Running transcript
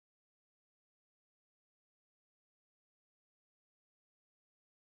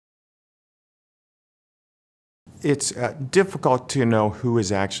It's difficult to know who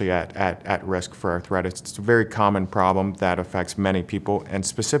is actually at risk for arthritis. It's a very common problem that affects many people, and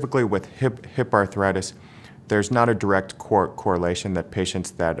specifically with hip arthritis, there's not a direct correlation that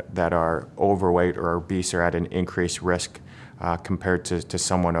patients that are overweight or obese are at an increased risk compared to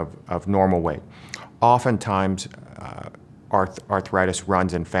someone of normal weight. Oftentimes, arthritis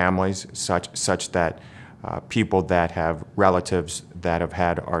runs in families such that people that have relatives that have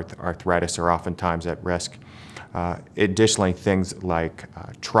had arthritis are oftentimes at risk. Additionally, things like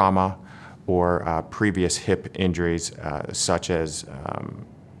trauma or previous hip injuries such as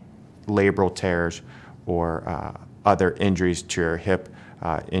labral tears or other injuries to your hip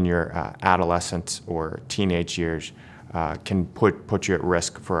in your adolescence or teenage years can put you at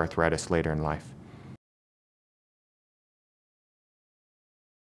risk for arthritis later in life.